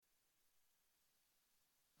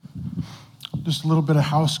Just a little bit of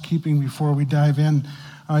housekeeping before we dive in.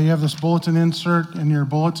 You have this bulletin insert in your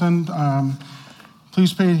bulletin.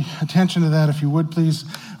 Please pay attention to that if you would, please.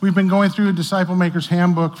 We've been going through a Disciple Maker's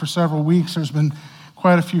Handbook for several weeks. There's been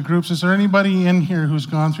quite a few groups. Is there anybody in here who's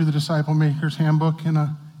gone through the Disciple Maker's Handbook in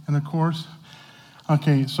a course?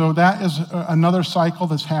 Okay, so that is another cycle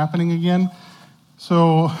that's happening again.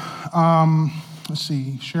 So let's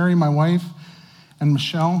see, Sherry, my wife, and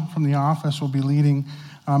Michelle from the office will be leading.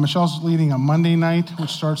 Michelle's leading a Monday night,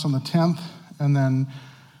 which starts on the 10th, and then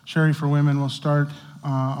Sherry for Women will start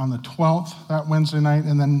on the 12th, that Wednesday night,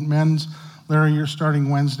 and then men's, Larry, you're starting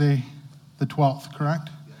Wednesday the 12th,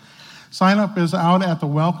 correct? Sign up is out at the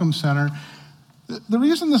Welcome Center. The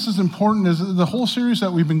reason this is important is the whole series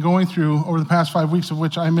that we've been going through over the past 5 weeks, of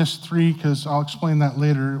which I missed 3 because I'll explain that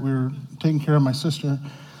later. We were taking care of my sister.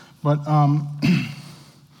 But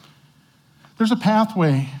there's a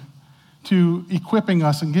pathway to equipping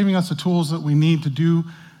us and giving us the tools that we need to do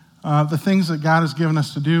the things that God has given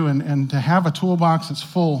us to do, and to have a toolbox that's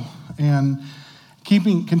full and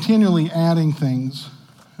continually adding things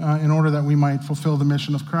in order that we might fulfill the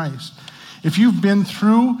mission of Christ. If you've been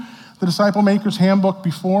through the Disciple Maker's Handbook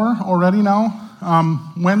before already now,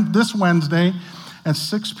 this Wednesday at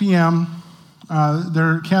 6 p.m.,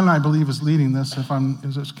 Ken, I believe, is leading this.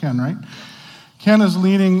 Is this Ken, right? Ken is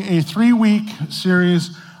leading a 3-week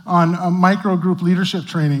series on a micro group leadership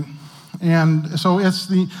training. And so it's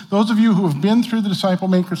those of you who have been through the Disciple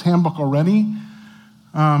Maker's Handbook already,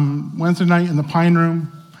 Wednesday night in the Pine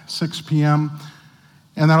Room, 6 p.m.,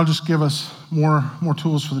 and that'll just give us more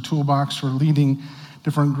tools for the toolbox for leading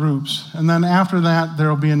different groups. And then after that,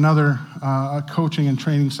 there'll be another a coaching and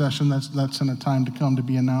training session that's in a time to come to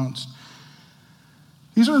be announced.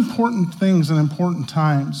 These are important things and important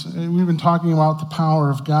times. We've been talking about the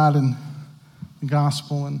power of God and the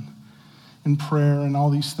gospel and in prayer and all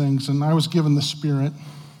these things. And I was given the Spirit.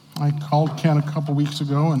 I called Ken a couple weeks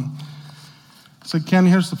ago and said, Ken,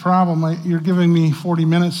 here's the problem. You're giving me 40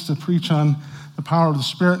 minutes to preach on the power of the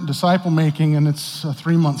Spirit and disciple making, and it's a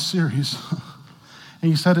 3-month series. And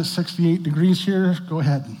you said it's 68 degrees here. Go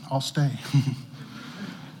ahead, I'll stay.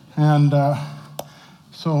 And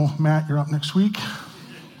so, Matt, you're up next week.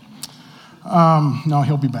 No,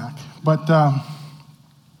 he'll be back. But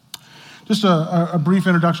just a brief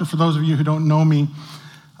introduction for those of you who don't know me.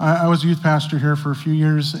 I was a youth pastor here for a few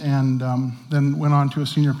years, and then went on to a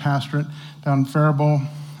senior pastorate down in Faribault.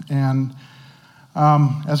 And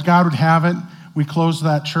as God would have it, we closed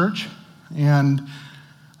that church, and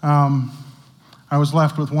I was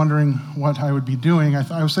left with wondering what I would be doing.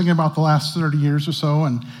 I was thinking about the last 30 years or so,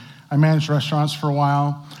 and I managed restaurants for a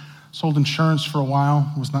while, sold insurance for a while,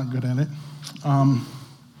 was not good at it. And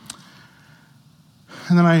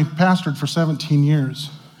then I pastored for 17 years,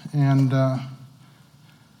 and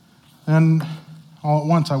then all at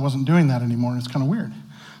once I wasn't doing that anymore, and it's kind of weird.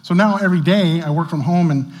 So now every day I work from home,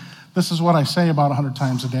 and this is what I say about 100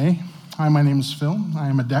 times a day. Hi, my name is Phil. I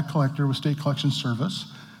am a debt collector with State Collection Service.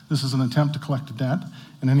 This is an attempt to collect a debt,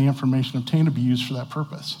 and any information obtained to be used for that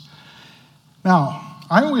purpose. Now,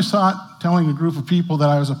 I always thought telling a group of people that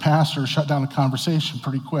I was a pastor shut down a conversation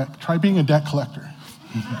pretty quick. Try being a debt collector.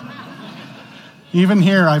 Even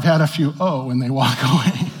here, I've had a few, when they walk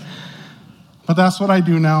away. But that's what I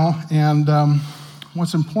do now, and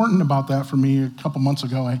what's important about that for me, a couple months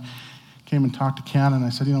ago, I came and talked to Ken, and I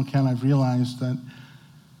said, Ken, I've realized that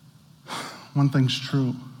one thing's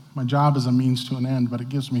true. My job is a means to an end, but it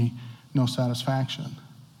gives me no satisfaction.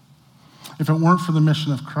 If it weren't for the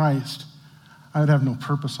mission of Christ, I would have no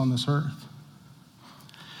purpose on this earth.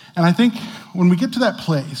 And I think when we get to that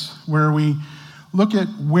place where we look at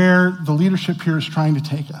where the leadership here is trying to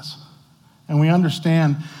take us, and we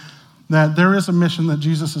understand that there is a mission that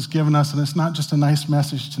Jesus has given us, and it's not just a nice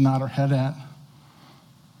message to nod our head at,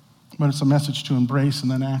 but it's a message to embrace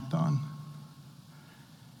and then act on.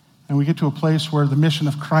 And we get to a place where the mission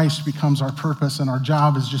of Christ becomes our purpose, and our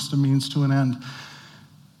job is just a means to an end.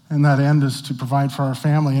 And that end is to provide for our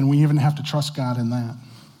family, and we even have to trust God in that.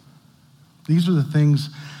 These are the things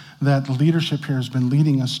that leadership here has been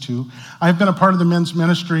leading us to. I've been a part of the men's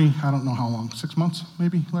ministry, I don't know how long, 6 months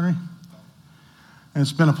maybe, Larry? And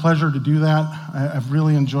it's been a pleasure to do that. I've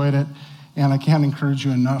really enjoyed it, and I can't encourage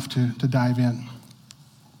you enough to dive in.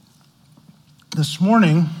 This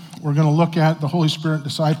morning, we're going to look at the Holy Spirit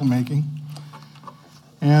disciple making.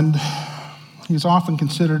 And he's often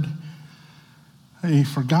considered a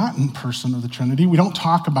forgotten person of the Trinity. We don't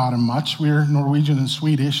talk about him much. We're Norwegian and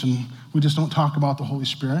Swedish, and we just don't talk about the Holy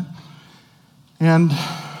Spirit. And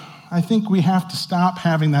I think we have to stop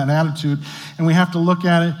having that attitude, and we have to look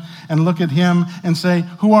at it and look at him and say,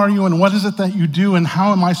 who are you and what is it that you do and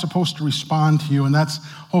how am I supposed to respond to you? And that's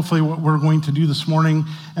hopefully what we're going to do this morning.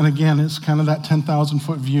 And again, it's kind of that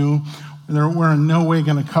 10,000-foot view. We're in no way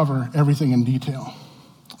going to cover everything in detail.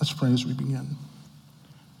 Let's pray as we begin.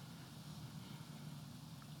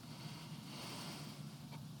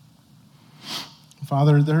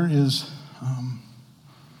 Father, there is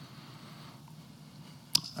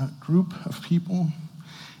a group of people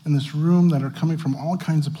in this room that are coming from all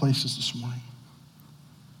kinds of places this morning.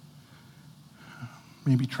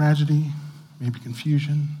 Maybe tragedy, maybe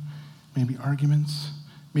confusion, maybe arguments,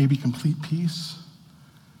 maybe complete peace.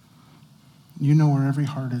 You know where every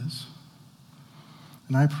heart is.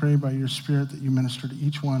 And I pray by your Spirit that you minister to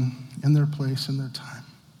each one in their place, in their time.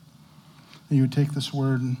 That you would take this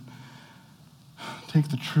word and take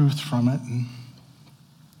the truth from it and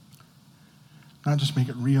not just make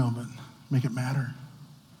it real, but make it matter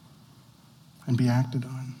and be acted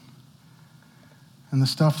on. And the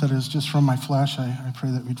stuff that is just from my flesh, I pray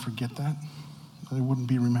that we'd forget that it wouldn't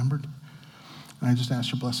be remembered. And I just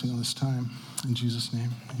ask your blessing on this time. In Jesus' name,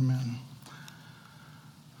 amen.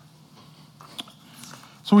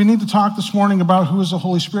 So we need to talk this morning about who is the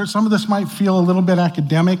Holy Spirit. Some of this might feel a little bit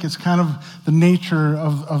academic. It's kind of the nature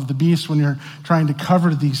of the beast when you're trying to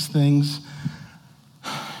cover these things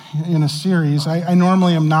in a series. I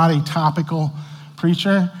normally am not a topical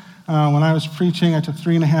preacher. When I was preaching, I took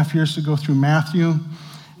 3.5 years to go through Matthew,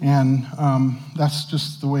 and that's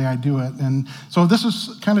just the way I do it. And so this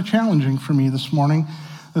is kind of challenging for me this morning,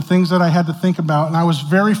 the things that I had to think about. And I was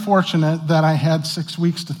very fortunate that I had 6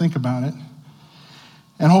 weeks to think about it.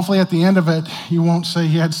 And hopefully at the end of it, you won't say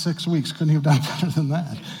he had 6 weeks. Couldn't he have done better than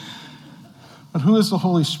that? But who is the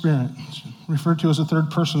Holy Spirit? It's referred to as the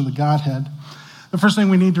third person of the Godhead. The first thing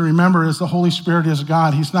we need to remember is the Holy Spirit is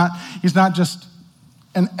God. He's not just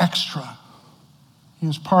an extra. He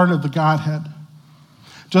is part of the Godhead.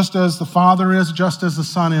 Just as the Father is, just as the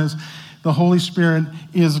Son is, the Holy Spirit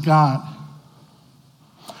is God.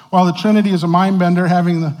 While the Trinity is a mind bender,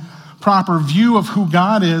 having the proper view of who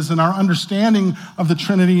God is and our understanding of the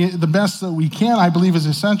Trinity the best that we can, I believe, is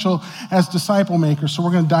essential as disciple makers. So we're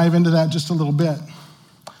going to dive into that just a little bit.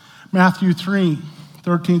 Matthew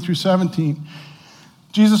 3:13-17.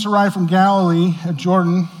 Jesus arrived from Galilee at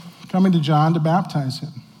Jordan, coming to John to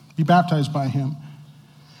be baptized by him.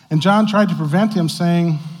 And John tried to prevent him,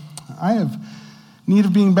 saying, I have need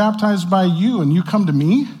of being baptized by you, and you come to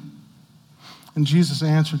me? And Jesus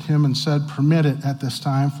answered him and said, permit it at this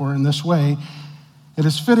time, for in this way it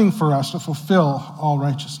is fitting for us to fulfill all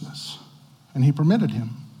righteousness. And he permitted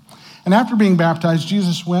him. And after being baptized,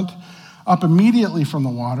 Jesus went up immediately from the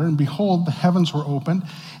water, and behold, the heavens were opened,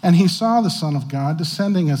 and he saw the Son of God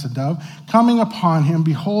descending as a dove, coming upon him.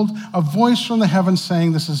 Behold, a voice from the heavens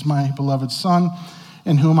saying, this is my beloved Son,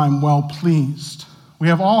 in whom I'm well pleased. We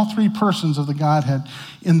have all three persons of the Godhead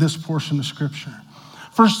in this portion of Scripture.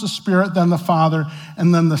 First the Spirit, then the Father,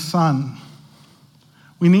 and then the Son.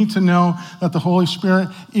 We need to know that the Holy Spirit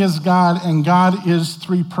is God, and God is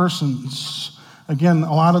three persons. Again,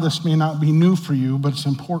 a lot of this may not be new for you, but it's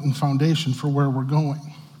an important foundation for where we're going.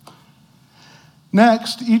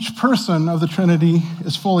 Next, each person of the Trinity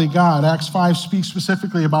is fully God. Acts 5 speaks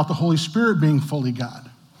specifically about the Holy Spirit being fully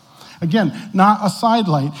God. Again, not a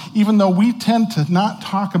sidelight, even though we tend to not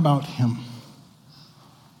talk about him.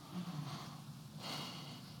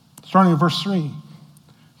 Starting at verse 3,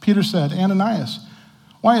 Peter said, Ananias,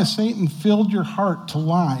 why has Satan filled your heart to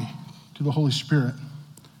lie to the Holy Spirit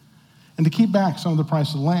and to keep back some of the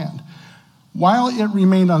price of the land? While it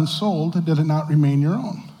remained unsold, did it not remain your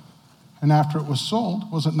own? And after it was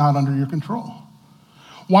sold, was it not under your control?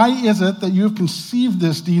 Why is it that you have conceived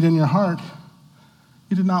this deed in your heart?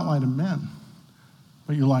 You did not lie to men,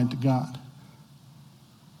 but you lied to God.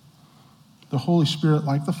 The Holy Spirit,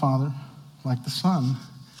 like the Father, like the Son,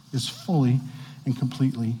 is fully and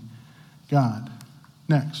completely God.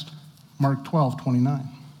 Next, Mark 12:29.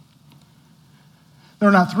 There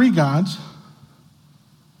are not three gods,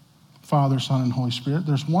 Father, Son, and Holy Spirit.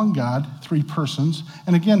 There's one God, three persons.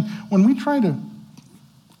 And again, when we try to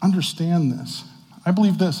understand this, I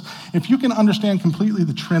believe this. If you can understand completely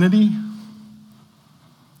the Trinity,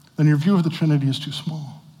 then your view of the Trinity is too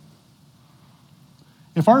small.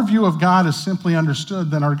 If our view of God is simply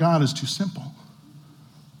understood, then our God is too simple.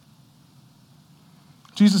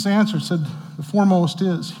 Jesus answered, said, the foremost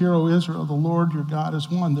is, Hear, O Israel, the Lord your God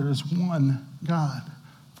is one. There is one God,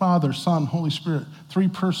 Father, Son, Holy Spirit, three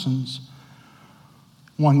persons,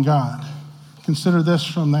 one God. Consider this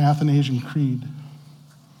from the Athanasian Creed.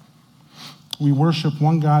 we worship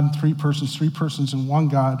one God in three persons in one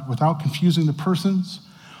God, without confusing the persons,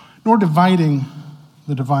 nor dividing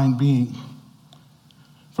the divine being.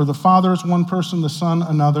 For the Father is one person, the Son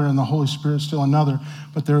another, and the Holy Spirit still another.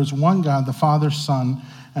 But there is one God, the Father, Son,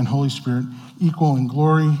 and Holy Spirit, equal in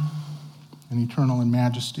glory and eternal in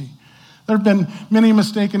majesty. There have been many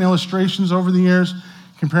mistaken illustrations over the years,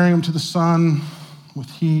 comparing them to the sun with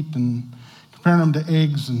heat, and comparing them to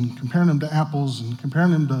eggs, and comparing them to apples, and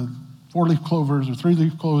comparing them to four-leaf clovers or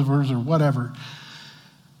three-leaf clovers or whatever.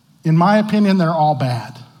 In my opinion, they're all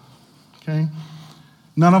bad, okay?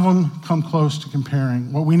 None of them come close to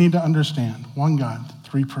comparing what we need to understand. One God,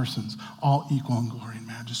 three persons, all equal in glory and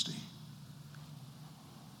majesty.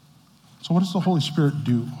 So what does the Holy Spirit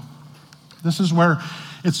do? This is where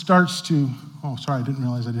it starts to, oh, sorry, I didn't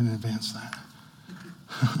realize I didn't advance that.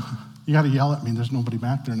 You got to yell at me. There's nobody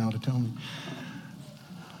back there now to tell me.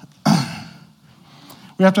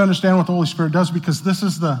 We have to understand what the Holy Spirit does, because this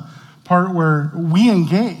is the part where we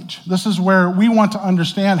engage. This is where we want to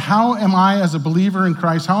understand, how am I as a believer in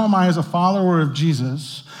Christ, how am I as a follower of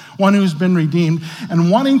Jesus, one who's been redeemed,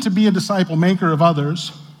 and wanting to be a disciple maker of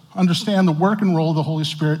others, understand the work and role of the Holy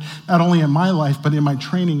Spirit, not only in my life, but in my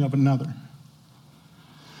training of another.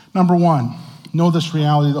 Number one, know this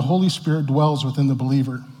reality: the Holy Spirit dwells within the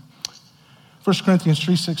believer. 1 Corinthians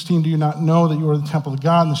 3:16, do you not know that you are the temple of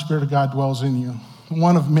God and the Spirit of God dwells in you?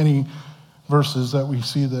 One of many verses that we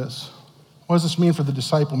see this. What does this mean for the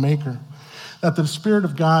disciple maker? That the Spirit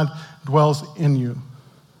of God dwells in you.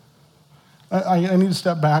 I need to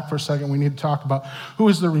step back for a second. We need to talk about who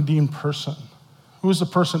is the redeemed person. Who is the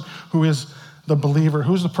person who is the believer?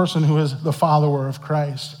 Who is the person who is the follower of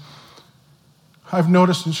Christ? I've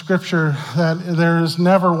noticed in Scripture that there is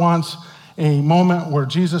never once a moment where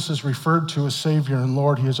Jesus is referred to as Savior and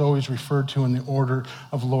Lord. He is always referred to in the order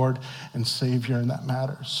of Lord and Savior, and that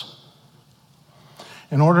matters.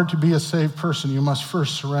 In order to be a saved person, you must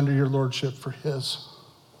first surrender your lordship for His.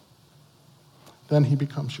 Then He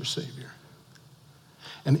becomes your Savior.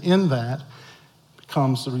 And in that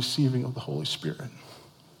comes the receiving of the Holy Spirit,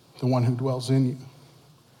 the one who dwells in you.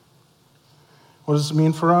 What does this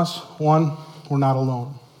mean for us? One, we're not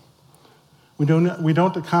alone. We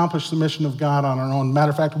don't accomplish the mission of God on our own.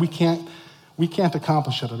 Matter of fact, we can't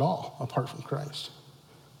accomplish it at all apart from Christ.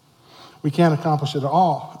 We can't accomplish it at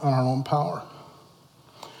all on our own power.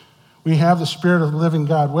 We have the Spirit of the living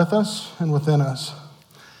God with us and within us.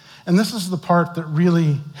 And this is the part that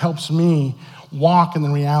really helps me walk in the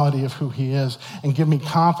reality of who He is and give me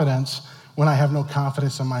confidence when I have no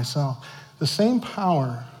confidence in myself. The same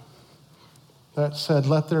power that said,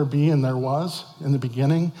 let there be, and there was in the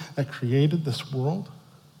beginning, that created this world.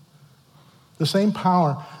 The same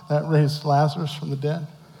power that raised Lazarus from the dead.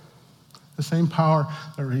 The same power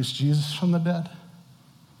that raised Jesus from the dead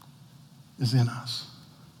is in us.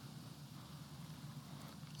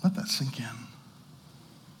 Let that sink in.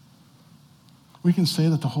 We can say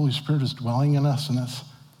that the Holy Spirit is dwelling in us, and that's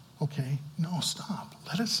okay. No, stop.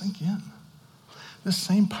 Let it sink in. This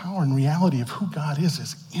same power and reality of who God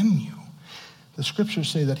is in you. The Scriptures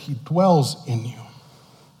say that He dwells in you.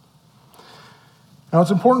 Now, it's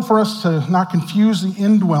important for us to not confuse the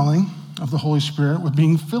indwelling of the Holy Spirit with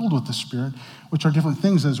being filled with the Spirit, which are different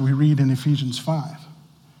things, as we read in Ephesians 5.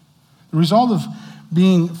 The result of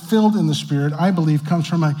being filled in the Spirit, I believe, comes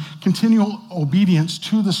from a continual obedience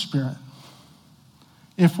to the Spirit.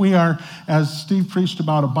 If we are, as Steve preached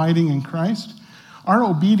about, abiding in Christ, our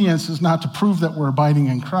obedience is not to prove that we're abiding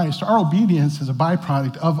in Christ. Our obedience is a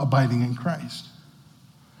byproduct of abiding in Christ.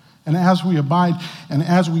 And as we abide and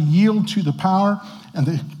as we yield to the power and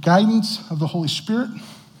the guidance of the Holy Spirit,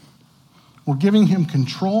 we're giving Him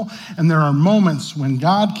control. And there are moments when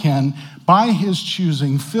God can, by His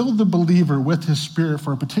choosing, fill the believer with His Spirit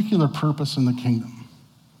for a particular purpose in the kingdom.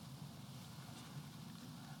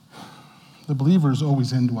 The believer is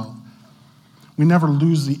always indwelt. We never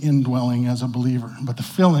lose the indwelling as a believer, but the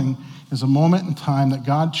filling is a moment in time that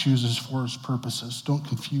God chooses for His purposes. Don't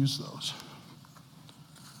confuse those.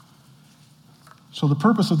 So the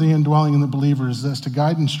purpose of the indwelling in the believer is this: to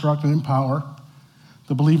guide, instruct, and empower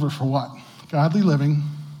the believer for what? Godly living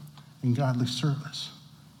and godly service.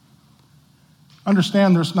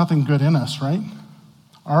 Understand there's nothing good in us, right?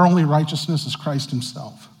 Our only righteousness is Christ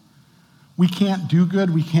Himself. We can't do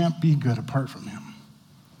good, we can't be good apart from Him.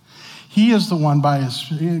 He is the one,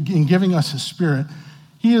 in giving us His Spirit,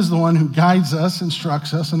 He is the one who guides us,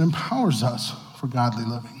 instructs us, and empowers us for godly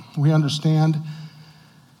living. We understand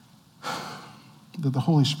that the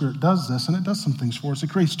Holy Spirit does this, and it does some things for us. It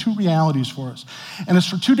creates two realities for us. And it's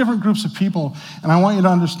for two different groups of people, and I want you to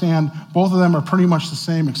understand both of them are pretty much the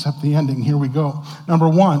same except the ending. Here we go. Number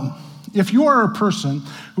one, If you are a person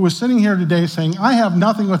who is sitting here today saying, I have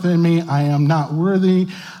nothing within me, I am not worthy,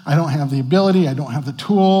 I don't have the ability, I don't have the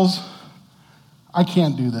tools, I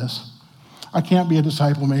can't do this. I can't be a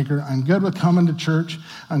disciple maker. I'm good with coming to church.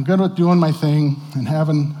 I'm good with doing my thing and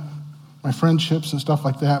having my friendships and stuff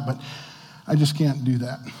like that, but I just can't do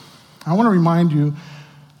that. I want to remind you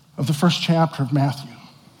of the first chapter of Matthew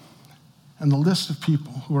and the list of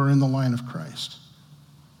people who are in the line of Christ.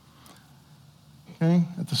 Okay?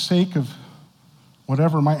 At the sake of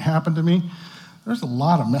whatever might happen to me, there's a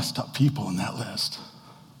lot of messed up people in that list.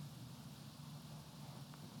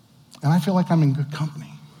 And I feel like I'm in good company.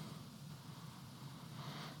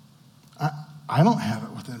 I don't have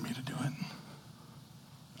it within me to do it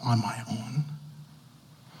on my own.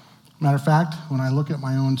 Matter of fact, when I look at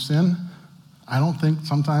my own sin, I don't think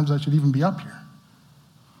sometimes I should even be up here.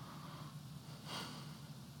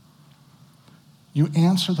 You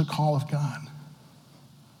answer the call of God.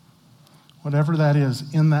 Whatever that is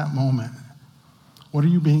in that moment, what are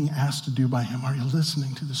you being asked to do by him? Are you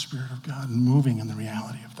listening to the Spirit of God and moving in the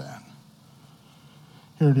reality of that?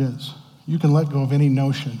 Here it is. You can let go of any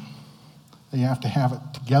notion that you have to have it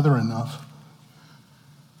together enough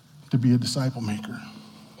to be a disciple maker.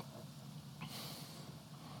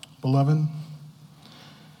 Beloved,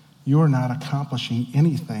 you are not accomplishing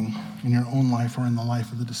anything in your own life or in the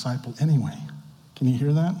life of the disciple anyway. Can you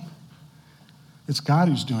hear that? It's God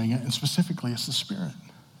who's doing it, and specifically it's the Spirit.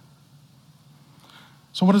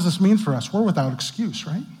 So what does this mean for us? We're without excuse,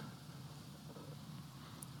 right?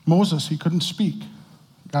 Moses, he couldn't speak.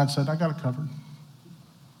 God said, I got it covered.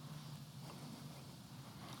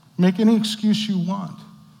 Make any excuse you want.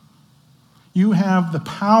 You have the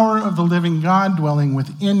power of the living God dwelling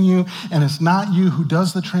within you, and it's not you who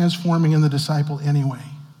does the transforming in the disciple anyway.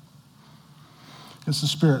 It's the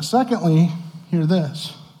Spirit. Secondly, hear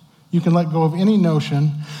this. You can let go of any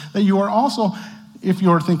notion that you are also, if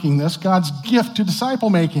you're thinking this, God's gift to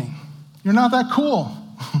disciple making. You're not that cool.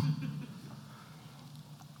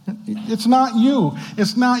 It's not you.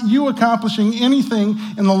 It's not you accomplishing anything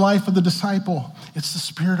in the life of the disciple. It's the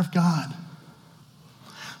Spirit of God.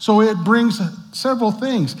 So it brings several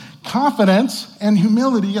things, confidence and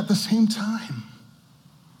humility at the same time.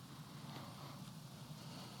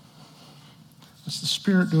 It's the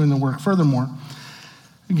Spirit doing the work. Furthermore,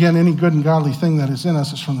 again, any good and godly thing that is in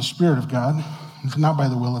us is from the Spirit of God. It's not by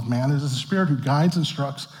the will of man. It is the Spirit who guides,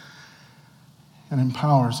 instructs, and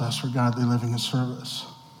empowers us for godly living and service.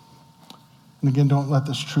 And again, don't let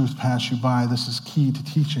this truth pass you by. This is key to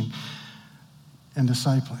teaching and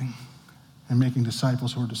discipling and making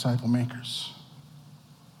disciples who are disciple makers.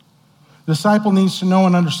 The disciple needs to know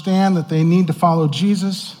and understand that they need to follow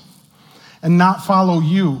Jesus and not follow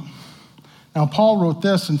you. Now, Paul wrote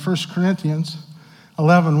this in 1 Corinthians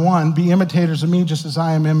 11:1, be imitators of me just as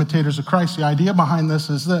I am imitators of Christ. The idea behind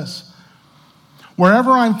this is this.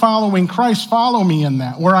 Wherever I'm following Christ, follow me in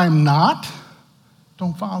that. Where I'm not,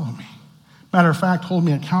 don't follow me. Matter of fact, hold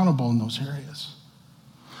me accountable in those areas.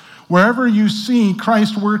 Wherever you see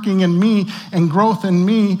Christ working in me and growth in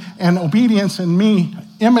me and obedience in me,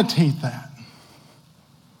 imitate that.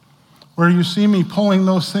 Where you see me pulling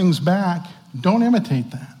those things back, don't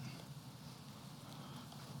imitate that.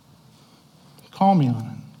 Call me on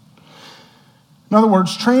it. In other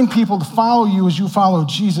words, train people to follow you as you follow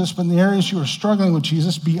Jesus, but in the areas you are struggling with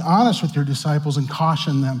Jesus, be honest with your disciples and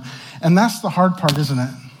caution them. And that's the hard part, isn't it?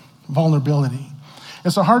 Vulnerability.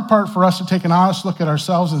 It's a hard part for us to take an honest look at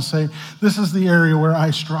ourselves and say, this is the area where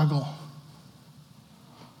I struggle.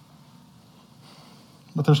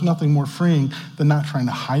 But there's nothing more freeing than not trying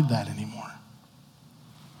to hide that anymore.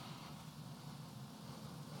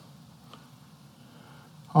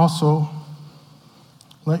 Also,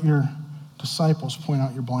 let your disciples point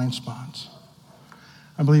out your blind spots.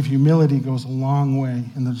 I believe humility goes a long way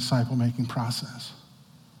in the disciple-making process.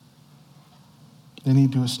 They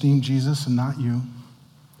need to esteem Jesus and not you.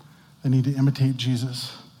 They need to imitate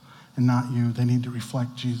Jesus and not you. They need to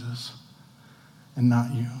reflect Jesus and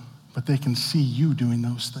not you. But they can see you doing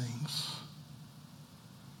those things.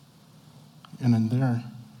 And in there,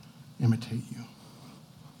 imitate you.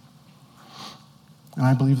 And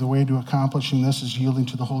I believe the way to accomplishing this is yielding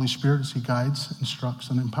to the Holy Spirit as he guides, instructs,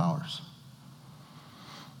 and empowers.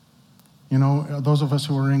 You know, those of us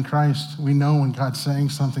who are in Christ, we know when God's saying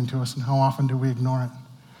something to us, and how often do we ignore it?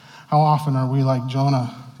 How often are we like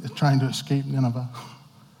Jonah trying to escape Nineveh?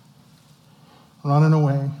 Running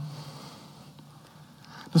away.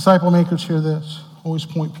 Disciple makers, hear this. Always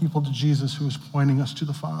point people to Jesus, who is pointing us to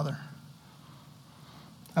the Father.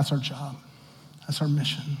 That's our job. That's our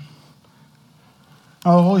mission.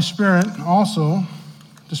 Now, the Holy Spirit also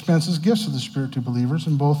dispenses gifts of the Spirit to believers,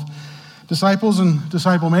 and both Disciples and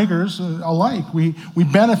disciple makers alike, we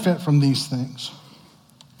benefit from these things.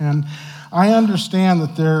 And I understand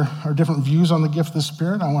that there are different views on the gift of the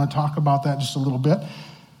Spirit. I want to talk about that just a little bit.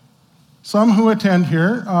 Some who attend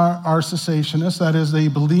here are cessationists. That is, they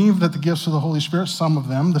believe that the gifts of the Holy Spirit, some of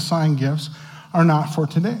them, the sign gifts, are not for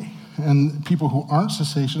today. And people who aren't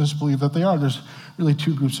cessationists believe that they are. There's really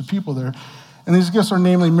two groups of people there. And these gifts are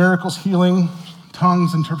namely miracles, healing,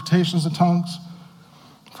 tongues, interpretations of tongues,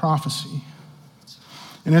 prophecy.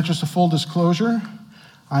 In interest of full disclosure,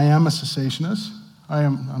 I am a cessationist.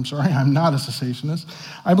 I'm not a cessationist.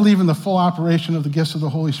 I believe in the full operation of the gifts of the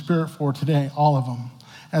Holy Spirit for today, all of them,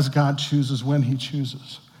 as God chooses when he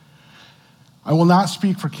chooses. I will not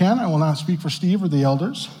speak for Ken. I will not speak for Steve or the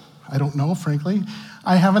elders. I don't know, frankly.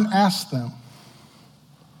 I haven't asked them.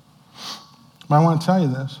 But I want to tell you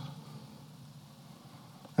this.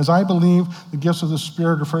 As I believe the gifts of the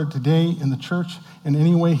Spirit are for today in the church in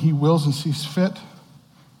any way he wills and sees fit,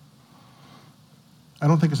 I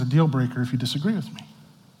don't think it's a deal breaker if you disagree with me.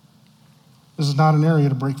 This is not an area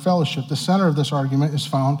to break fellowship. The center of this argument is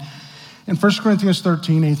found in 1 Corinthians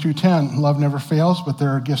 13, 8 through 10. Love never fails, but there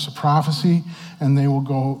are gifts of prophecy, and they'll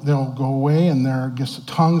go away, and there are gifts of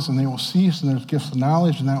tongues, and they will cease, and there's gifts of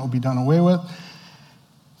knowledge, and that will be done away with.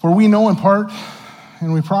 For we know in part,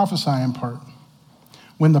 and we prophesy in part.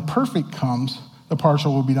 When the perfect comes, the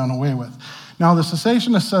partial will be done away with. Now, the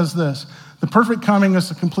cessationist says this: the perfect coming is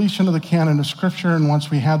the completion of the canon of Scripture, and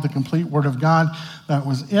once we had the complete Word of God, that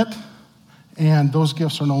was it, and those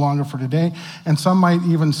gifts are no longer for today. And some might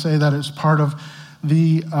even say that it's part of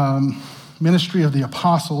the ministry of the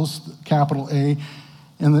apostles, capital A,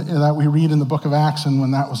 that we read in the book of Acts, and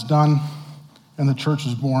when that was done and the church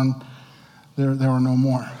was born, there were no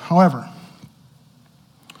more. However,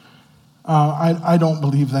 I don't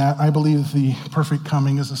believe that. I believe the perfect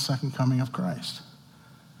coming is the second coming of Christ,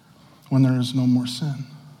 when there is no more sin,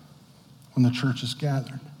 when the church is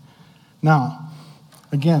gathered. Now,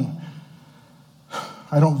 again,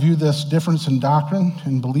 I don't view this difference in doctrine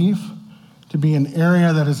and belief to be an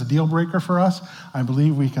area that is a deal breaker for us. I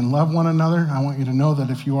believe we can love one another. I want you to know that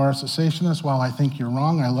if you are a cessationist, while I think you're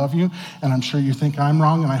wrong, I love you, and I'm sure you think I'm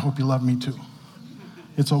wrong, and I hope you love me too.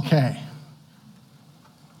 It's okay.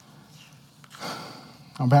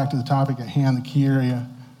 Now back to the topic at hand, the key area.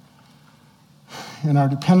 And our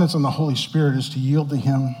dependence on the Holy Spirit is to yield to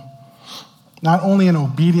him, not only in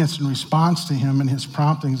obedience and response to him and his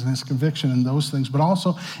promptings and his conviction and those things, but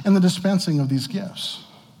also in the dispensing of these gifts.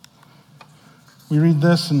 We read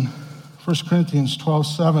this in 1 Corinthians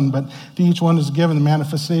 12:7, but to each one is given the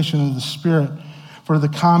manifestation of the Spirit for the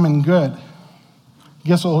common good. The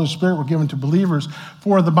gifts of the Holy Spirit were given to believers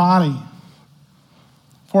for the body,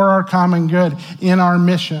 for our common good, in our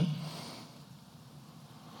mission.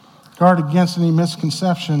 Guard against any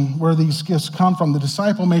misconception where these gifts come from. The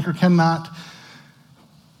disciple maker cannot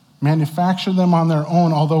manufacture them on their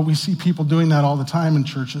own, although we see people doing that all the time in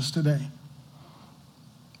churches today.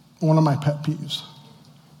 One of my pet peeves.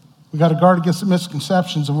 We got to guard against the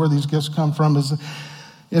misconceptions of where these gifts come from.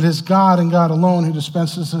 It is God and God alone who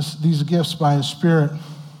dispenses these gifts by his Spirit,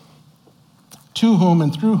 to whom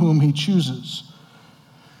and through whom he chooses.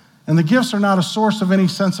 And the gifts are not a source of any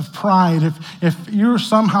sense of pride. If you're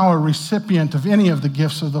somehow a recipient of any of the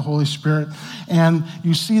gifts of the Holy Spirit and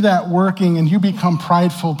you see that working and you become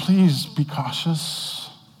prideful, please be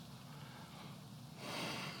cautious.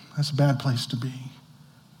 That's a bad place to be.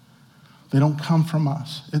 They don't come from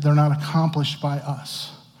us. They're not accomplished by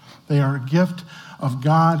us. They are a gift of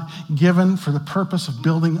God given for the purpose of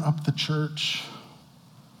building up the church.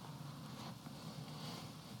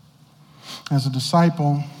 As a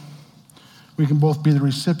disciple, we can both be the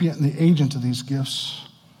recipient and the agent of these gifts,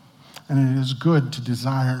 and it is good to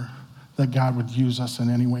desire that God would use us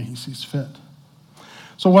in any way he sees fit.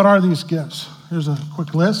 So what are these gifts? Here's a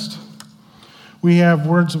quick list. We have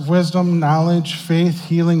words of wisdom, knowledge, faith,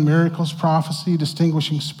 healing, miracles, prophecy,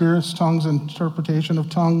 distinguishing spirits, tongues, interpretation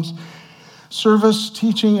of tongues, service,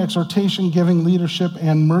 teaching, exhortation, giving, leadership,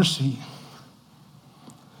 and mercy.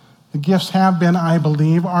 The gifts have been, I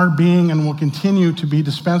believe, are being, and will continue to be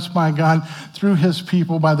dispensed by God through his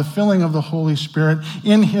people by the filling of the Holy Spirit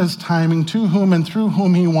in his timing, to whom and through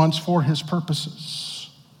whom he wants for his purposes.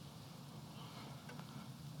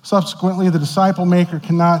 Subsequently, the disciple maker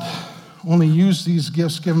cannot only use these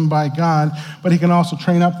gifts given by God, but he can also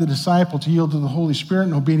train up the disciple to yield to the Holy Spirit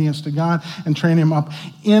in obedience to God and train him up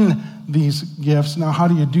in these gifts. Now, how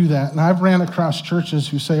do you do that? And I've ran across churches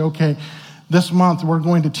who say, okay, this month we're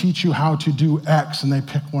going to teach you how to do X, and they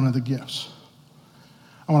pick one of the gifts.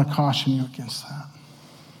 I want to caution you against that.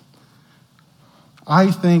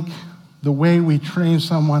 I think The way we train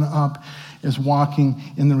someone up is walking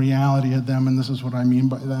in the reality of them, and this is what I mean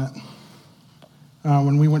by that.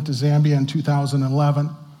 When we went to Zambia in 2011,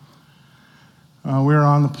 we were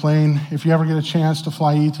on the plane. If you ever get a chance to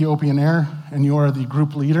fly Ethiopian Air and you are the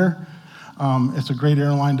group leader, it's a great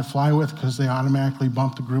airline to fly with because they automatically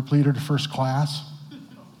bump the group leader to first class.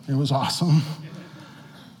 It was awesome.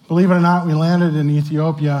 Believe it or not, we landed in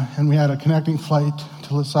Ethiopia and we had a connecting flight to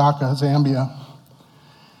Lusaka, Zambia.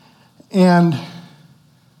 And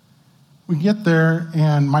we get there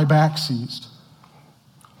and my back seized.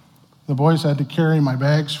 The boys had to carry my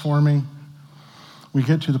bags for me. We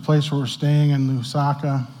get to the place where we're staying in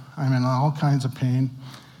Lusaka. I'm in all kinds of pain.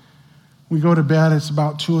 We go to bed. It's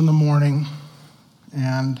about 2 a.m,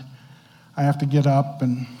 and I have to get up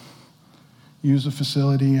and use the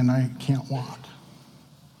facility, and I can't walk.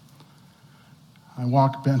 I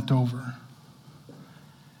walk bent over,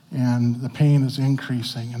 and the pain is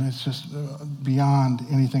increasing, and it's just beyond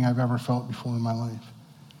anything I've ever felt before in my life.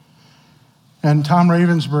 And Tom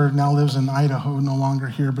Ravensburg now lives in Idaho, no longer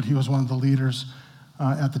here, but he was one of the leaders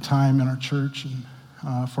at the time in our church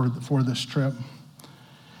and for this trip.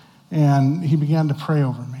 And he began to pray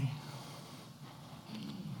over me.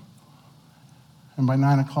 And by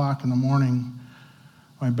 9 o'clock in the morning,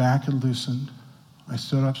 my back had loosened. I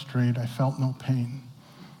stood up straight. I felt no pain.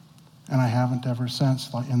 And I haven't ever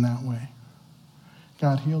since in that way.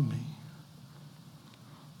 God healed me.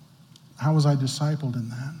 How was I discipled in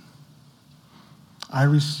that? I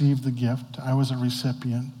received the gift. I was a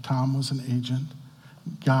recipient. Tom was an agent.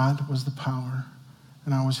 God was the power,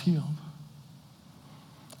 and I was healed.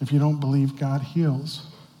 If you don't believe God heals,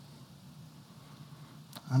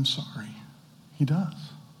 I'm sorry. He does.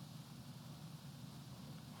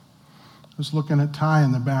 I was looking at Ty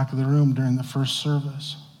in the back of the room during the first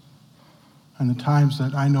service and the times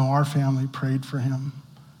that I know our family prayed for him,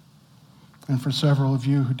 and for several of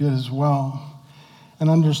you who did as well, and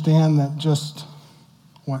understand that just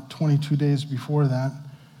 22 days before that,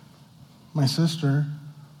 my sister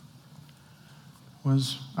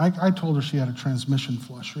I told her she had a transmission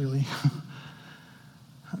flush, really.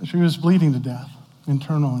 She was bleeding to death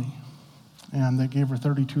internally, and they gave her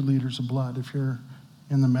 32 liters of blood. If you're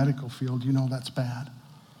in the medical field, you know that's bad.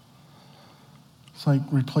 It's like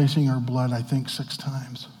replacing her blood, I think, 6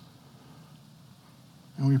 times.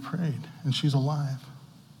 And we prayed, and she's alive.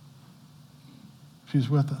 She's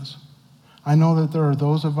with us. I know that there are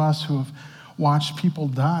those of us who have watched people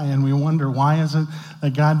die, and we wonder, why is it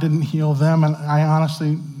that God didn't heal them? And I honestly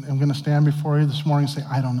am going to stand before you this morning and say,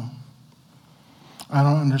 I don't know. I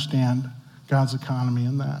don't understand God's economy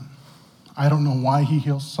in that. I don't know why he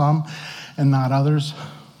heals some and not others.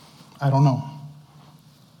 I don't know.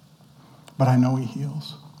 But I know he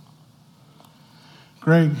heals.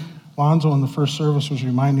 Greg Lonzo in the first service was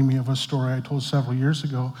reminding me of a story I told several years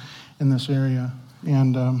ago in this area.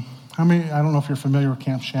 And I don't know if you're familiar with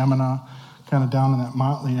Camp Chaminade, kind of down in that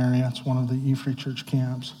Motley area. It's one of the E-Free Church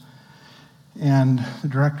camps. And the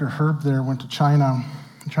director, Herb, there went to China.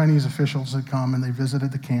 Chinese officials had come and they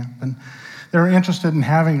visited the camp. And they were interested in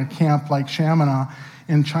having a camp like Chaminade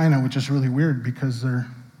in China, which is really weird because they're,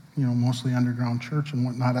 mostly underground church and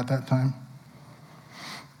whatnot at that time.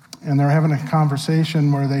 And they're having a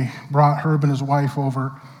conversation where they brought Herb and his wife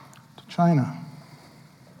over to China.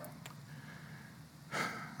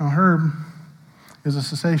 Now, Herb is a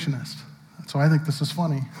cessationist, so I think this is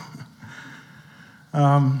funny.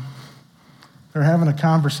 They're having a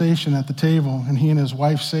conversation at the table, and he and his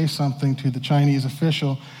wife say something to the Chinese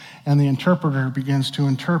official, and the interpreter begins to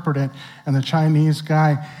interpret it, and the Chinese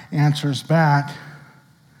guy answers back,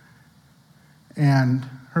 and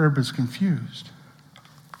Herb is confused.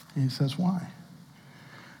 And he says, why?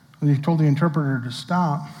 And he told the interpreter to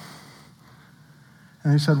stop,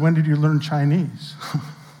 and he said, when did you learn Chinese?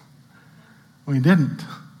 Well, he didn't.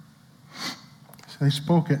 So they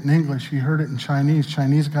spoke it in English. He heard it in Chinese.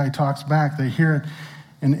 Chinese guy talks back. They hear it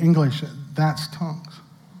in English. That's tongues.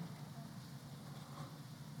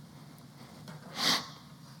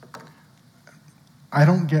 I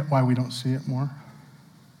don't get why we don't see it more.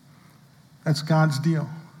 That's God's deal.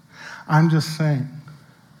 I'm just saying,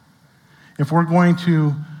 if we're going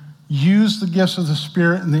to use the gifts of the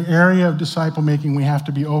Spirit in the area of disciple making, we have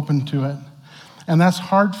to be open to it. And that's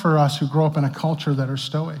hard for us who grow up in a culture that are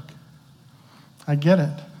stoic. I get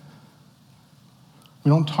it. We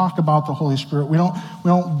don't talk about the Holy Spirit. We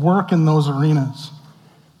don't work in those arenas.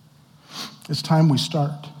 It's time we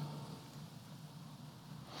start.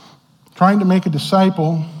 Trying to make a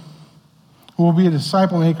disciple Who will be a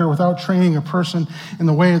disciple maker without training a person in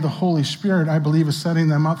the way of the Holy Spirit, I believe, is setting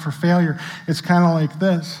them up for failure. It's kind of like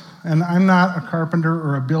this. And I'm not a carpenter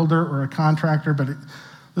or a builder or a contractor, but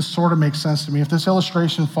this sort of makes sense to me. If this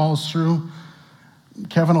illustration falls through,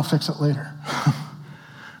 Kevin will fix it later.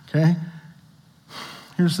 Okay?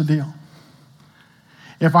 Here's the deal.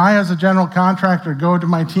 If I, as a general contractor, go to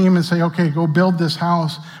my team and say, okay, go build this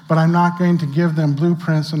house, but I'm not going to give them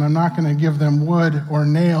blueprints and I'm not going to give them wood or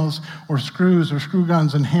nails or screws or screw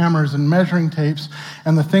guns and hammers and measuring tapes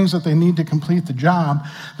and the things that they need to complete the job,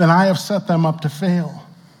 then I have set them up to fail.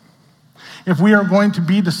 If we are going to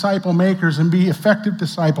be disciple makers and be effective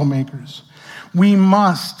disciple makers, we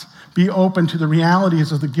must be open to the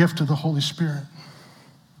realities of the gift of the Holy Spirit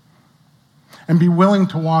and be willing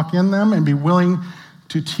to walk in them and be willing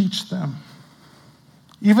to teach them.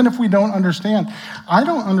 Even if we don't understand. I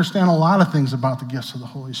don't understand a lot of things about the gifts of the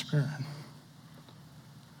Holy Spirit.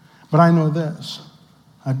 But I know this.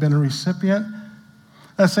 I've been a recipient.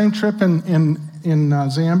 That same trip in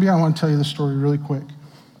Zambia, I want to tell you the story really quick.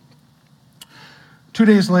 2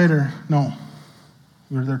 days later, no,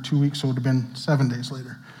 we were there 2 weeks, so it would have been 7 days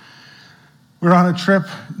later. We were on a trip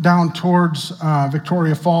down towards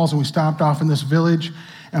Victoria Falls, and we stopped off in this village,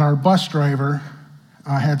 and our bus driver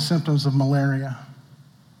had symptoms of malaria.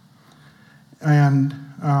 And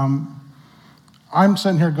I'm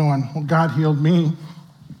sitting here going, well, God healed me.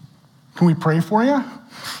 Can we pray for you?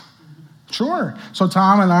 Sure. So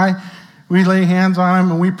Tom and I, we lay hands on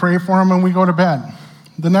him and we pray for him and we go to bed.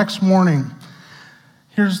 The next morning,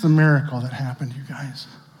 here's the miracle that happened, you guys.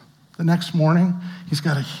 The next morning, he's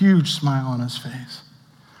got a huge smile on his face.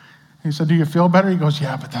 He said, do you feel better? He goes,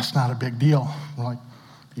 yeah, but that's not a big deal. We're like,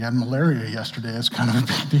 he had malaria yesterday. It's kind of a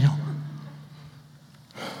big deal.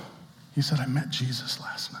 He said, I met Jesus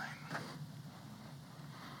last night.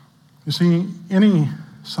 You see, any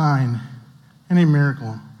sign, any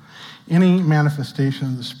miracle, any manifestation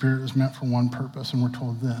of the Spirit is meant for one purpose, and we're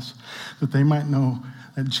told this, that they might know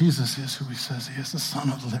that Jesus is who he says he is, the Son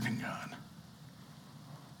of the living God.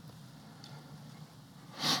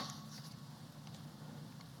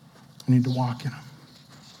 We need to walk in him.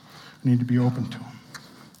 We need to be open to him.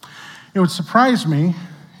 It would surprise me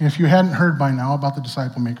if you hadn't heard by now about the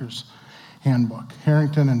Disciple Makers Handbook.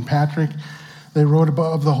 Harrington and Patrick, they wrote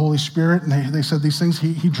above the Holy Spirit, and they said these things.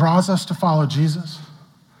 He draws us to follow Jesus.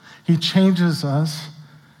 He changes us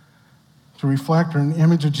to reflect an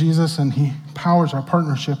image of Jesus, and he powers our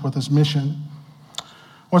partnership with his mission.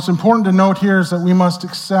 What's important to note here is that we must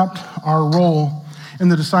accept our role in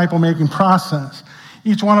the disciple-making process.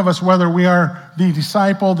 Each one of us, whether we are the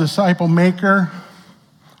disciple maker,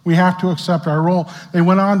 we have to accept our role. They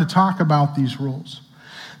went on to talk about these roles.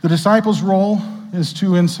 The disciple's role is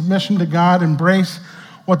to, in submission to God, embrace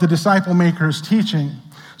what the disciple maker is teaching.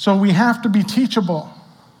 So we have to be teachable.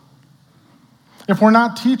 If we're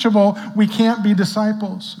not teachable, we can't be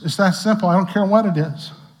disciples. It's that simple. I don't care what it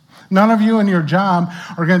is. None of you in your job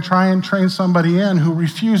are going to try and train somebody in who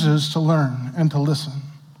refuses to learn and to listen.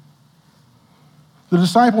 The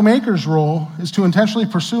disciple maker's role is to intentionally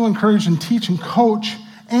pursue, encourage, and teach and coach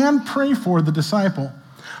and pray for the disciple.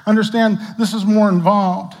 Understand, this is more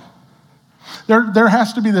involved. There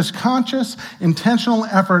has to be this conscious, intentional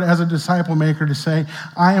effort as a disciple maker to say,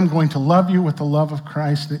 I am going to love you with the love of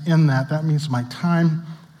Christ. In that means my time,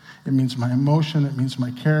 it means my emotion, it means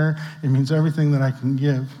my care, it means everything that I can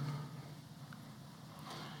give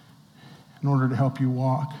in order to help you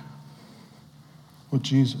walk with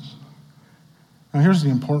Jesus. Now here's the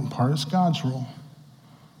important part, it's God's role.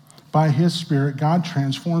 By his Spirit, God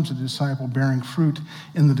transforms the disciple, bearing fruit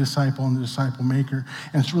in the disciple and the disciple maker.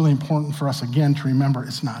 And it's really important for us, again, to remember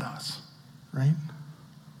it's not us, right?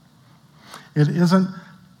 It isn't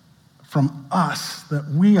from us that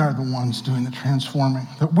we are the ones doing the transforming,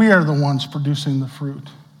 that we are the ones producing the fruit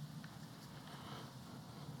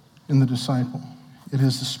in the disciple. It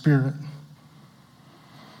is the Spirit.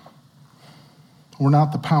 We're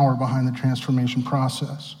not the power behind the transformation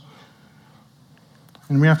process.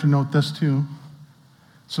 And we have to note this too.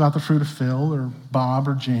 It's not the fruit of Phil or Bob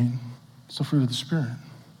or Jane. It's the fruit of the Spirit.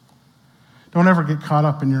 Don't ever get caught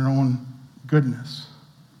up in your own goodness,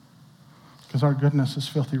 because our goodness is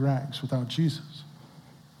filthy rags without Jesus.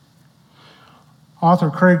 Author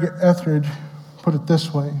Craig Etheridge put it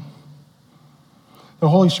this way. The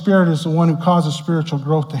Holy Spirit is the one who causes spiritual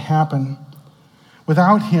growth to happen.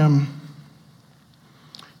 Without him,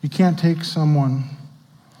 you can't make someone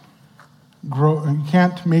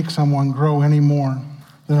grow any more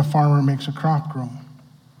than a farmer makes a crop grow.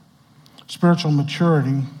 Spiritual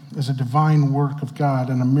maturity is a divine work of God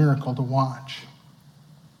and a miracle to watch.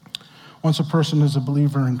 Once a person is a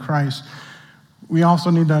believer in Christ, We also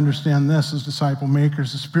need to understand this as disciple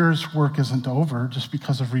makers. The Spirit's work isn't over just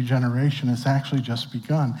because of regeneration. It's actually just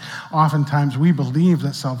begun. Oftentimes we believe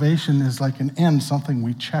that salvation is like an end, something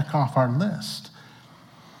we check off our list.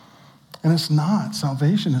 And it's not.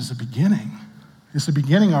 Salvation is the beginning. It's the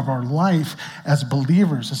beginning of our life as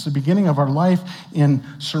believers. It's the beginning of our life in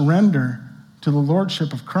surrender to the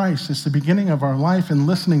Lordship of Christ. It's the beginning of our life in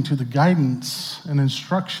listening to the guidance and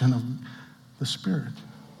instruction of the Spirit.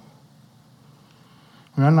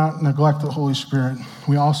 We ought not neglect the Holy Spirit.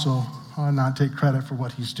 We also ought not take credit for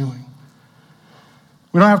what he's doing.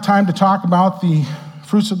 We don't have time to talk about the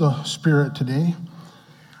fruits of the Spirit today.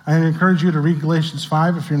 I encourage you to read Galatians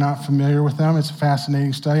 5 if you're not familiar with them. It's a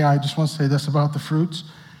fascinating study. I just want to say this about the fruits.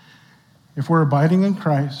 If we're abiding in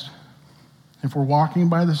Christ, if we're walking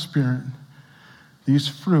by the Spirit, these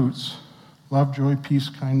fruits, love, joy, peace,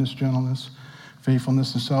 kindness, gentleness,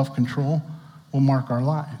 faithfulness, and self-control, will mark our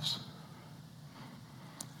lives.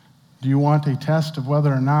 Do you want a test of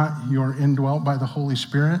whether or not you're indwelt by the Holy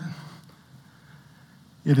Spirit?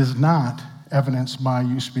 It is not evidenced by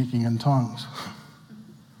you speaking in tongues.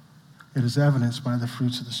 It is evidenced by the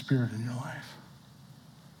fruits of the Spirit in your life.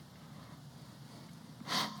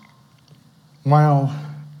 While,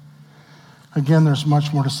 again, there's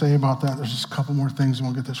much more to say about that, there's just a couple more things and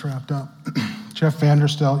we'll get this wrapped up. Jeff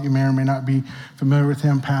Vanderstelt, you may or may not be familiar with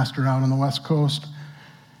him, pastor out on the West Coast.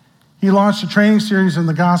 He launched a training series in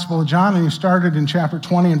the Gospel of John, and he started in chapter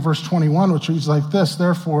 20 and verse 21, which reads like this: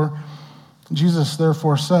 Jesus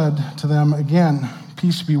therefore said to them again,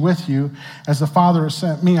 peace be with you. As the Father has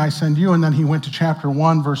sent me, I send you. And then he went to chapter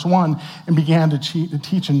 1, verse 1, and began to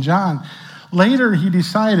teach in John. Later, he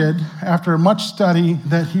decided, after much study,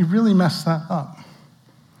 that he really messed that up,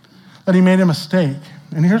 that he made a mistake.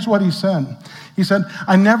 And here's what he said. He said,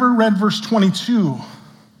 I never read verse 22.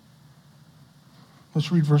 Let's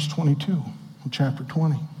read verse 22 of chapter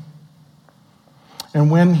 20. And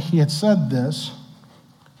when he had said this,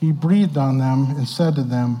 he breathed on them and said to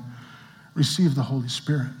them, receive the Holy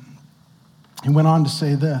Spirit. He went on to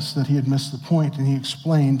say this, that he had missed the point, and he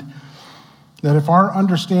explained that if our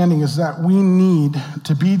understanding is that we need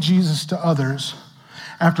to be Jesus to others,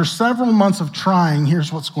 after several months of trying,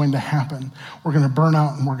 here's what's going to happen. We're going to burn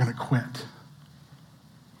out and we're going to quit.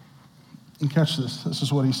 And catch this. This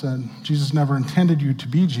is what he said. Jesus never intended you to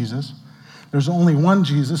be Jesus. There's only one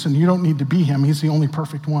Jesus, and you don't need to be him. He's the only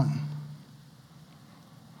perfect one.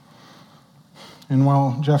 And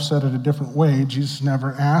while Jeff said it a different way, Jesus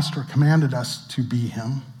never asked or commanded us to be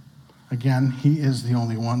him. Again, he is the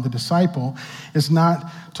only one. The disciple is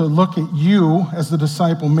not to look at you as the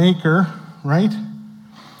disciple maker, right?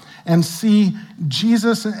 And see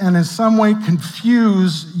Jesus and in some way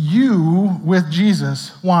confuse you with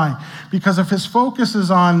Jesus. Why? Because if his focus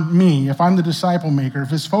is on me, if I'm the disciple maker, if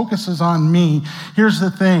his focus is on me, here's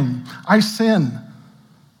the thing. I sin.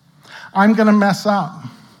 I'm going to mess up.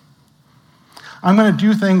 I'm going to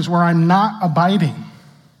do things where I'm not abiding.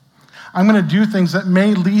 I'm going to do things that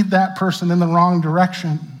may lead that person in the wrong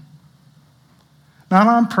direction. Not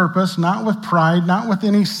on purpose, not with pride, not with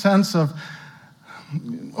any sense of,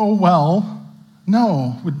 oh, well,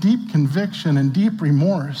 no, with deep conviction and deep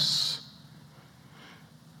remorse.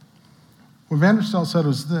 What Vanderstelt said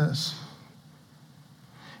was this: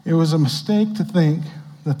 it was a mistake to think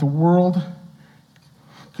that the world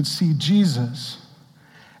could see Jesus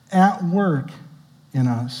at work in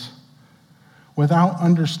us without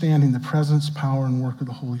understanding the presence, power, and work of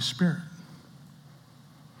the Holy Spirit.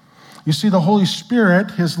 You see, the Holy Spirit,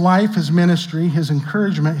 his life, his ministry, his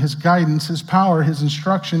encouragement, his guidance, his power, his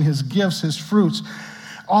instruction, his gifts, his fruits,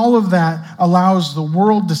 all of that allows the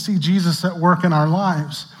world to see Jesus at work in our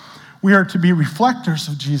lives. We are to be reflectors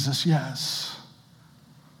of Jesus, yes.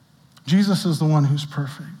 Jesus is the one who's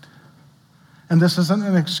perfect. And this isn't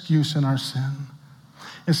an excuse in our sin.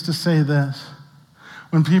 It's to say this: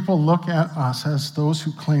 when people look at us as those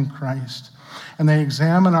who claim Christ and they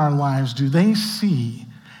examine our lives, do they see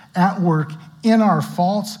at work in our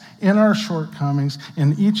faults, in our shortcomings,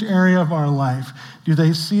 in each area of our life, do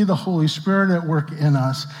they see the Holy Spirit at work in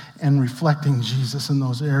us and reflecting Jesus in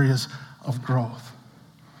those areas of growth?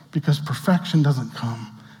 Because perfection doesn't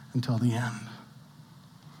come until the end.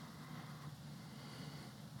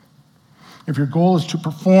 If your goal is to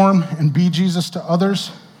perform and be Jesus to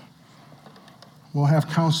others, we'll have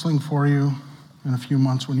counseling for you in a few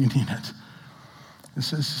months when you need it.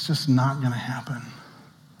 It's just not going to happen.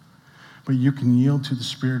 But you can yield to the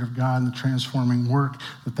Spirit of God and the transforming work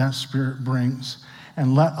that Spirit brings,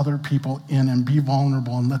 and let other people in and be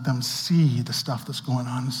vulnerable and let them see the stuff that's going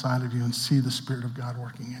on inside of you and see the Spirit of God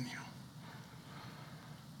working in you.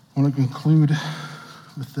 I want to conclude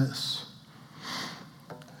with this.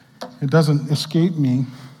 it doesn't escape me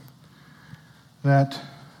that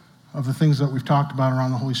of the things that we've talked about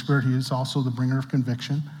around the Holy Spirit, he is also the bringer of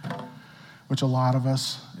conviction, which a lot of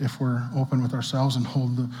us, if we're open with ourselves and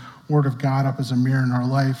hold the Word of God up as a mirror in our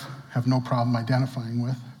life, have no problem identifying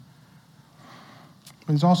with.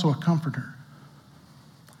 But he's also a comforter.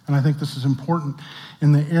 And I think this is important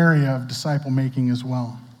in the area of disciple making as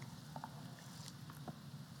well.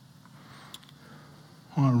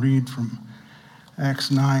 I want to read from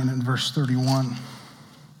Acts 9 and verse 31.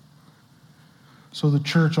 So the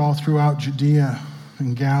church all throughout Judea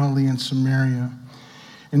and Galilee and Samaria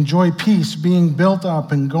enjoy peace, being built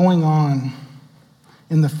up and going on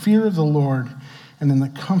in the fear of the Lord and in the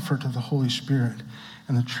comfort of the Holy Spirit.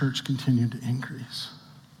 And the church continued to increase.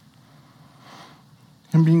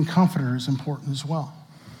 And being comforter is important as well.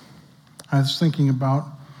 I was thinking about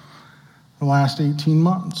the last 18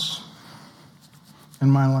 months in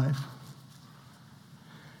my life.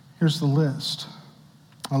 Here's the list.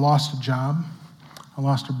 I lost a job. I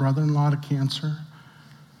lost a brother-in-law to cancer.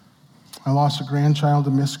 I lost a grandchild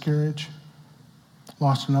to miscarriage.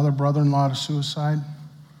 Lost another brother-in-law to suicide.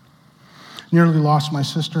 Nearly lost my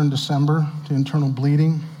sister in December to internal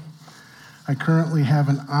bleeding. I currently have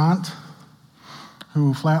an aunt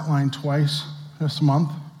who flatlined twice this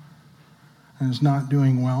month and is not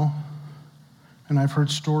doing well. And I've heard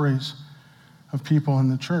stories of people in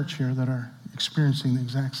the church here that are experiencing the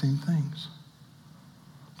exact same things.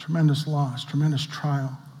 Tremendous loss, tremendous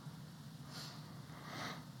trial.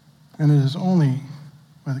 And it is only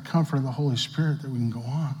by the comfort of the Holy Spirit that we can go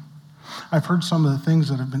on. I've heard some of the things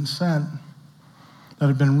that have been said, that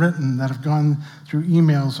have been written, that have gone through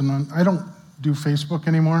emails. And I don't do Facebook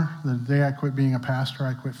anymore. The day I quit being a pastor,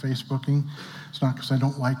 I quit Facebooking. It's not because I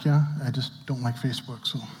don't like you. I just don't like Facebook,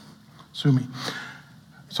 so sue me.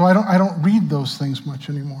 So I don't read those things much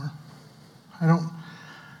anymore.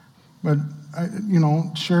 But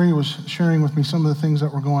Sherry was sharing with me some of the things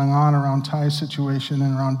that were going on around Ty's situation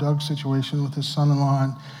and around Doug's situation with his son-in-law.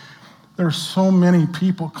 And there are so many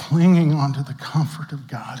people clinging onto the comfort of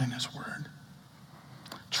God and his word,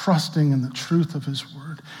 trusting in the truth of his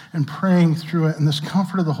word and praying through it. And this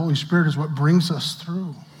comfort of the Holy Spirit is what brings us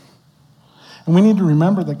through. And we need to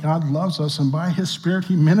remember that God loves us, and by his Spirit,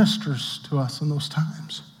 he ministers to us in those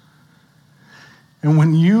times. And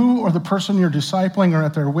when you or the person you're discipling are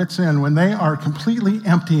at their wits' end, when they are completely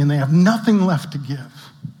empty and they have nothing left to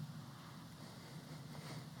give,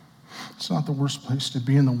 it's not the worst place to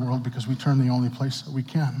be in the world, because we turn the only place that we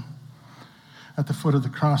can at the foot of the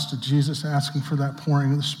cross to Jesus, asking for that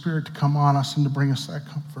pouring of the Spirit to come on us and to bring us that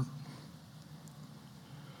comfort.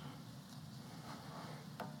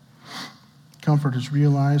 Comfort is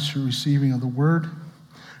realized through receiving of the word,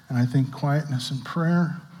 and I think quietness and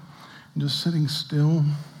prayer, and just sitting still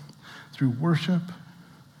through worship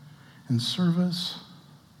and service.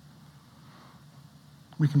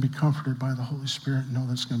 We can be comforted by the Holy Spirit and know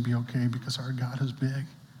that it's going to be okay, because our God is big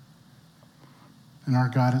and our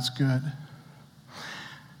God is good.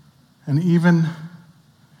 And even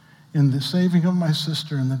in the saving of my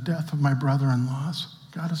sister and the death of my brother-in-laws,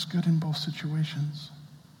 God is good in both situations.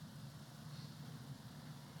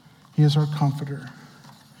 He is our comforter.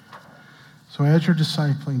 So as you're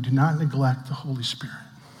discipling, do not neglect the Holy Spirit.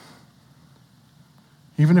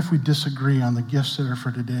 Even if we disagree on the gifts that are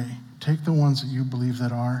for today, take the ones that you believe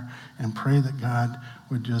that are and pray that God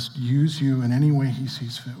would just use you in any way he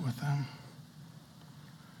sees fit with them.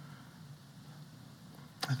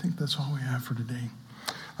 I think that's all we have for today.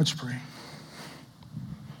 Let's pray.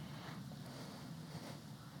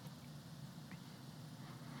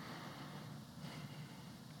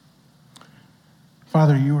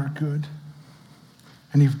 Father, you are good,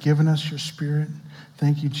 and you've given us your Spirit.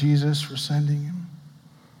 Thank you, Jesus, for sending him.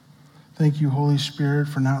 Thank you, Holy Spirit,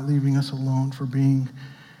 for not leaving us alone, for being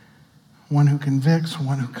one who convicts,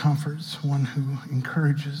 one who comforts, one who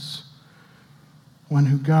encourages, one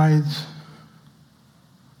who guides,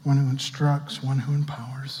 one who instructs, one who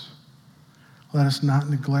empowers. Let us not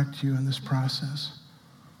neglect you in this process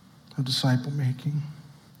of disciple making.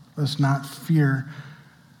 Let us not fear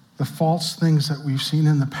the false things that we've seen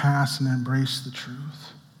in the past and embrace the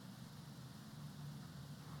truth.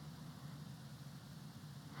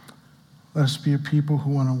 Let us be a people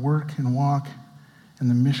who want to work and walk in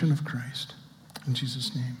the mission of Christ. In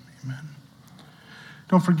Jesus' name, amen.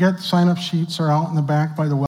 Don't forget, sign-up sheets are out in the back by the